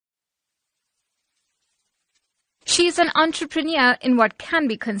She is an entrepreneur in what can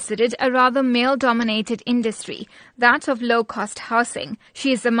be considered a rather male-dominated industry, that of low-cost housing.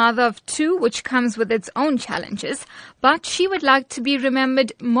 She is the mother of 2, which comes with its own challenges, but she would like to be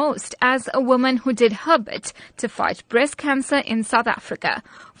remembered most as a woman who did her bit to fight breast cancer in South Africa.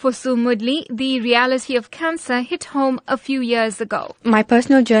 For Sue Moodley, the reality of cancer hit home a few years ago. My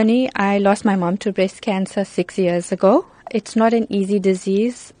personal journey, I lost my mom to breast cancer 6 years ago. It's not an easy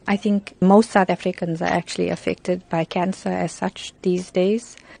disease. I think most South Africans are actually affected by cancer as such these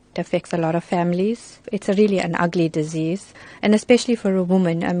days. It affects a lot of families. It's really an ugly disease. And especially for a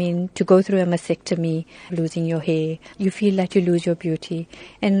woman, I mean, to go through a mastectomy, losing your hair, you feel that you lose your beauty.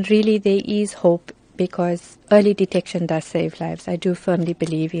 And really there is hope because early detection does save lives. I do firmly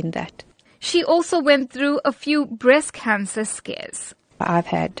believe in that. She also went through a few breast cancer scares. I've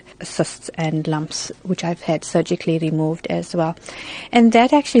had cysts and lumps, which I've had surgically removed as well. And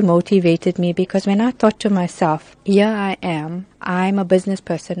that actually motivated me because when I thought to myself, here I am, I'm a business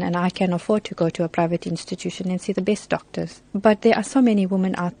person and I can afford to go to a private institution and see the best doctors. But there are so many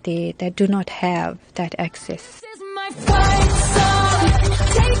women out there that do not have that access. This is my fight song.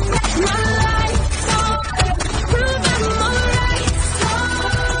 Take back my life song. Prove I'm alright song.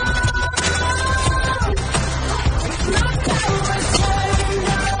 Not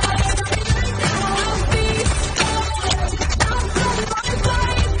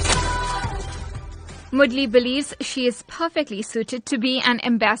Moodley believes she is perfectly suited to be an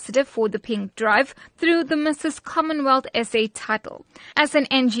ambassador for the Pink Drive through the Mrs. Commonwealth SA title. As an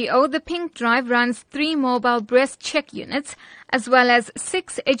NGO, the Pink Drive runs 3 mobile breast check units as well as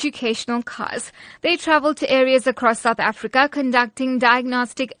 6 educational cars. They travel to areas across South Africa conducting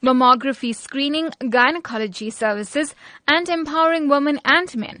diagnostic mammography screening, gynecology services and empowering women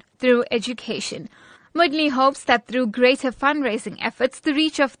and men through education. Moodley hopes that through greater fundraising efforts, the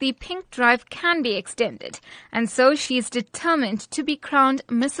reach of the Pink Drive can be extended. And so she is determined to be crowned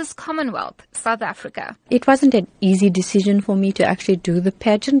Mrs. Commonwealth, South Africa. It wasn't an easy decision for me to actually do the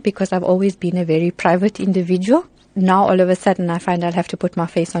pageant because I've always been a very private individual. Now all of a sudden I find I'll have to put my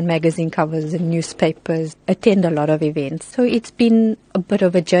face on magazine covers and newspapers, attend a lot of events. So it's been a bit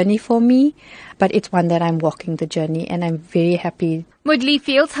of a journey for me, but it's one that I'm walking the journey and I'm very happy. Moodley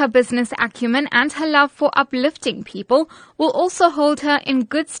feels her business acumen and her love for uplifting people will also hold her in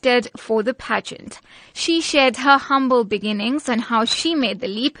good stead for the pageant. She shared her humble beginnings and how she made the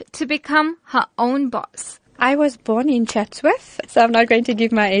leap to become her own boss. I was born in Chatsworth, so I'm not going to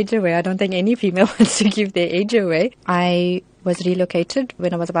give my age away. I don't think any female wants to give their age away. I was relocated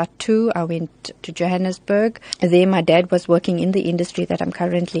when I was about 2. I went to Johannesburg. There my dad was working in the industry that I'm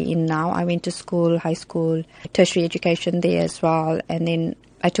currently in now. I went to school, high school, tertiary education there as well. And then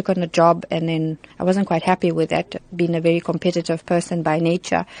I took on a job and then I wasn't quite happy with that, being a very competitive person by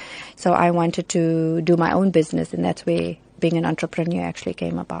nature. So I wanted to do my own business, and that's where being an entrepreneur actually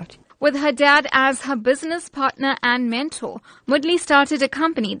came about. With her dad as her business partner and mentor, Moodley started a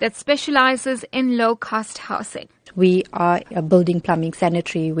company that specializes in low-cost housing. We are a building, plumbing,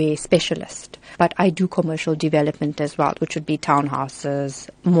 sanitary ware specialist, but I do commercial development as well, which would be townhouses,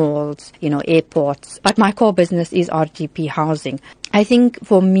 malls, airports. But my core business is RGP housing. I think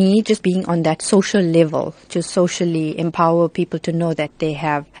for me, just being on that social level, to socially empower people to know that they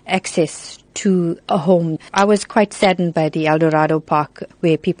have access to a home. I was quite saddened by the Eldorado Park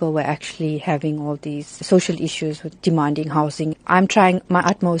where people were actually having all these social issues with demanding housing. I'm trying my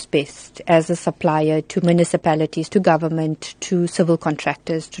utmost best as a supplier to municipalities, to government, to civil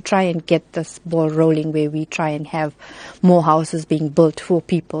contractors to try and get this ball rolling where we try and have more houses being built for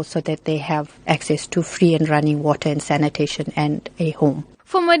people so that they have access to free and running water and sanitation and a home.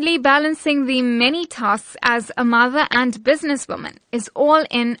 For Moodley, balancing the many tasks as a mother and businesswoman is all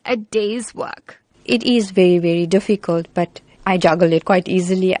in a day's work. It is very, very difficult, but I juggle it quite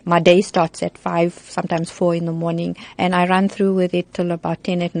easily. My day starts at 5, sometimes 4 in the morning, and I run through with it till about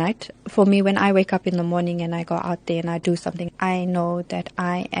 10 at night. For me, when I wake up in the morning and I go out there and I do something, I know that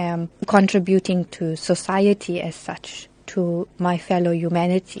I am contributing to society as such, to my fellow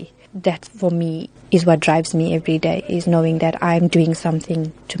humanity. That for me is what drives me every day, is knowing that I'm doing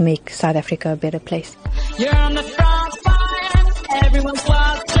something to make South Africa a better place. You're on the front line, everyone's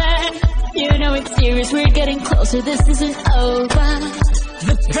watching. You know it's serious, we're getting closer, this isn't over.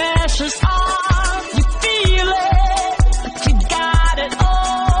 The pressure's on, you feel it, but you got it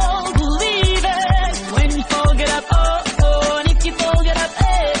all, believe it. When you fold it up, oh, and if you fold it up,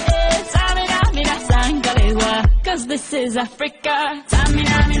 Samina, mina, sangalewa, 'cause this is Africa.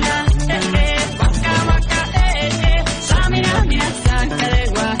 Samina, mina, waka, waka, Samina, mina,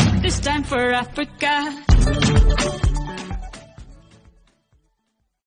 sangalewa, this time for Africa.